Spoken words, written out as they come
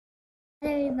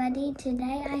everybody,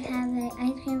 today I have an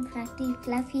ice cream factory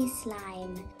fluffy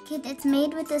slime. Kid, it's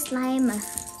made with the slime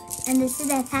and this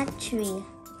is a factory.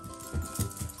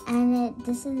 And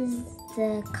this is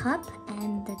the cup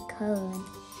and the cone.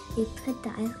 We put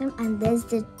the ice cream and there's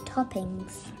the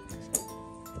toppings.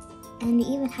 And we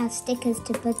even have stickers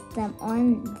to put them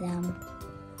on them.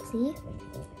 See?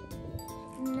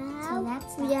 Now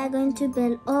so we are going to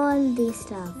build all these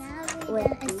stuff. Now we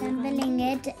are assembling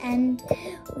it, and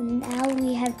now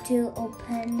we have to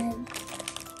open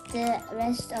the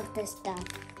rest of the stuff.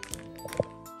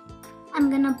 I'm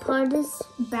gonna pour this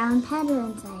brown powder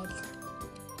inside.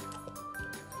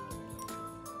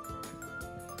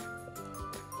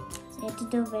 So you have to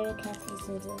do it very carefully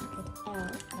so it doesn't get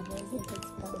out. Otherwise it gets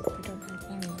spilled. We don't have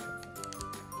any.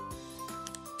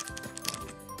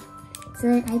 So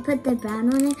I put the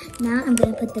brown one in. Now I'm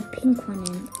going to put the pink one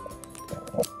in.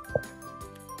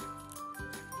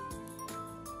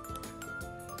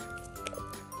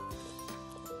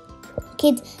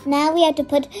 Kids, now we have to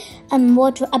put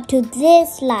water up to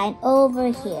this line over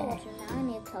here. So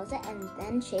now you close it and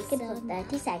then shake it for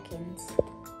 30 seconds.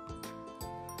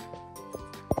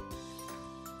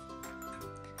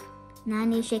 Now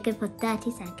you shake it for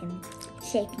 30 seconds.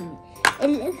 Shaking it. It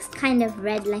looks kind of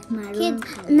red, like maroon.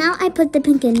 Kids, now I put the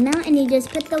pink in. Now and you just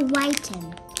put the white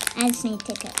in. I just need to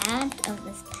take it out of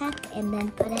this pack and then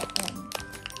put it in.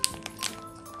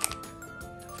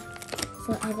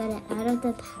 So I got it out of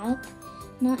the pack.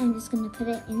 Now I'm just going to put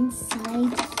it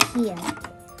inside here.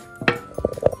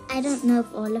 I don't know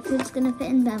if all of it's going to fit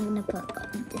in, but I'm going to put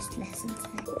this less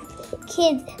inside.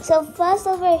 Kids, so first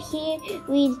over here,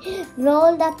 we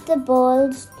rolled up the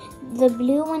balls, the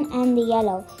blue one and the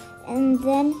yellow. And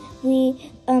then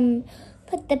we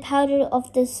put the powder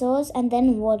of the sauce and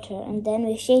then water. And then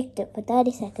we shaked it for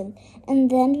 30 seconds. And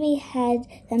then we had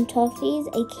some toffees,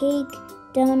 a cake,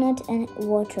 donut, and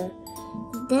water.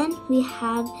 Then we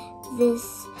have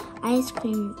this ice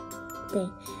cream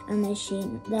thing, a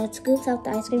machine that scoops out the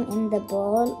ice cream in the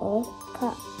bowl or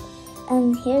cup.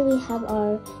 And here we have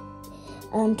our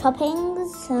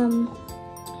toppings, some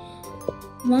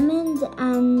lemons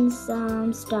and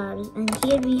some stars. And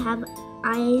here we have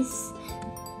ice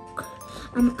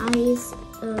cream.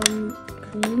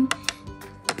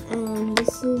 And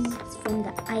this is from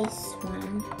the ice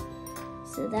one.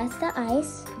 So that's the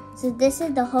ice. So this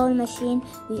is the whole machine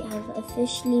we have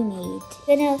officially made.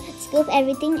 We're gonna scoop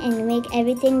everything and make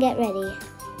everything get ready.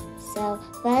 So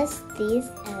first these,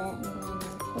 and I'm gonna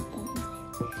put them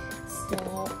inside. So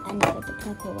and put the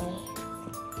cup away.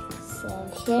 So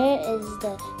here is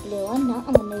the blue one. Now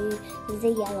I'm gonna use the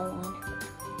yellow one.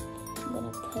 I'm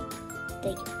gonna put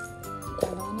the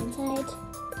yellow one inside.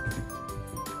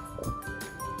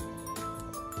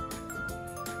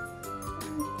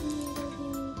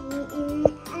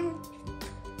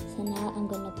 So now I'm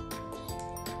gonna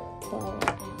pour it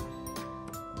out.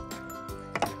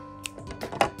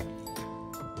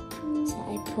 So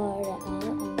I poured it out. I'm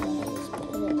gonna just put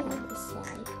it on the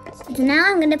side. So now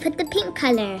I'm gonna put the pink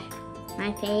color,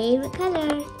 my favorite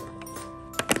color.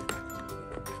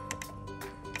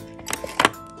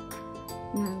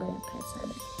 Now I'm gonna press on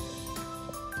it.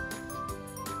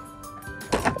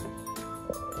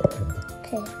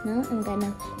 Okay, now I'm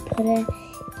gonna put it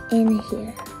in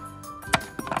here.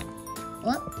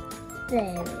 Well,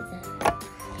 there we go.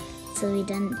 So we're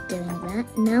done doing that.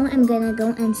 Now I'm gonna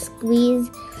go and squeeze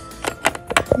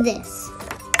this.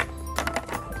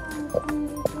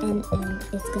 And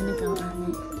it's gonna go on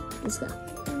it. Let's go.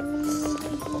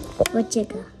 Watch it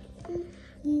go.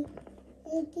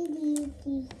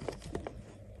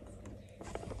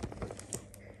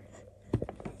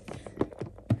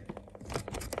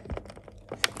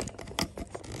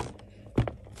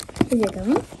 Is it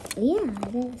going? Yeah,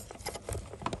 it is.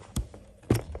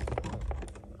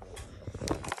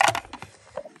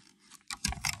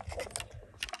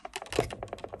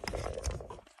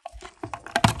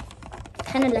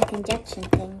 Kind of like injection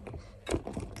thing.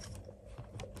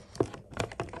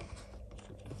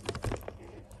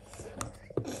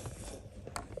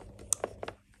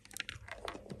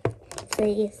 So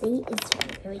you see, it's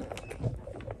very thick.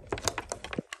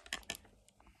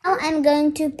 Now I'm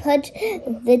going to put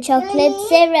the chocolate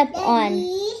syrup on.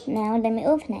 Now let me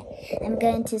open it. I'm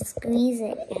going to squeeze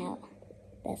it out.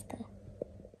 Let's go.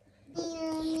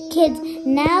 Kids,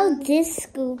 now this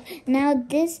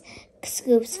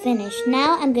scoop's finished.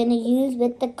 Now I'm going to use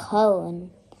with the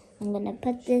cone. I'm going to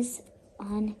put this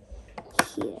on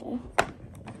here.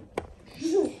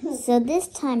 So this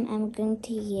time I'm going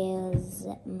to use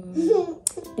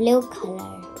blue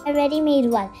color. I already made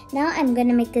one. Now I'm going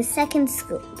to make the second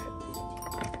scoop.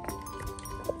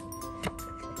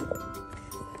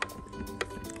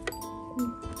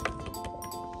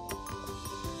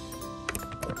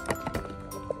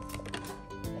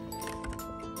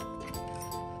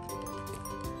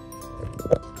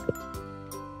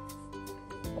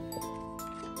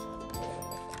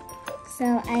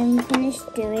 So I'm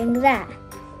finished doing that.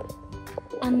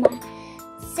 And my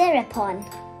syrup on.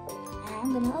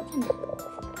 I'm gonna open it.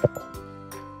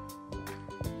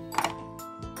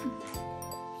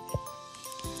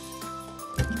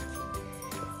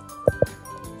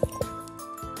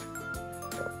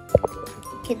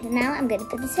 Okay, now I'm gonna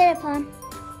put the syrup on.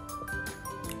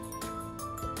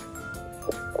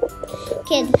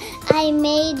 Kids, I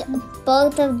made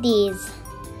both of these.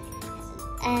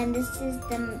 And this is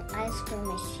the ice cream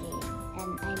machine.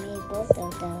 And I made both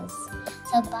of those.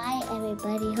 So bye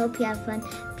everybody. Hope you have fun.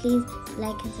 Please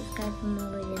like and subscribe for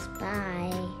more videos.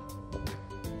 Bye.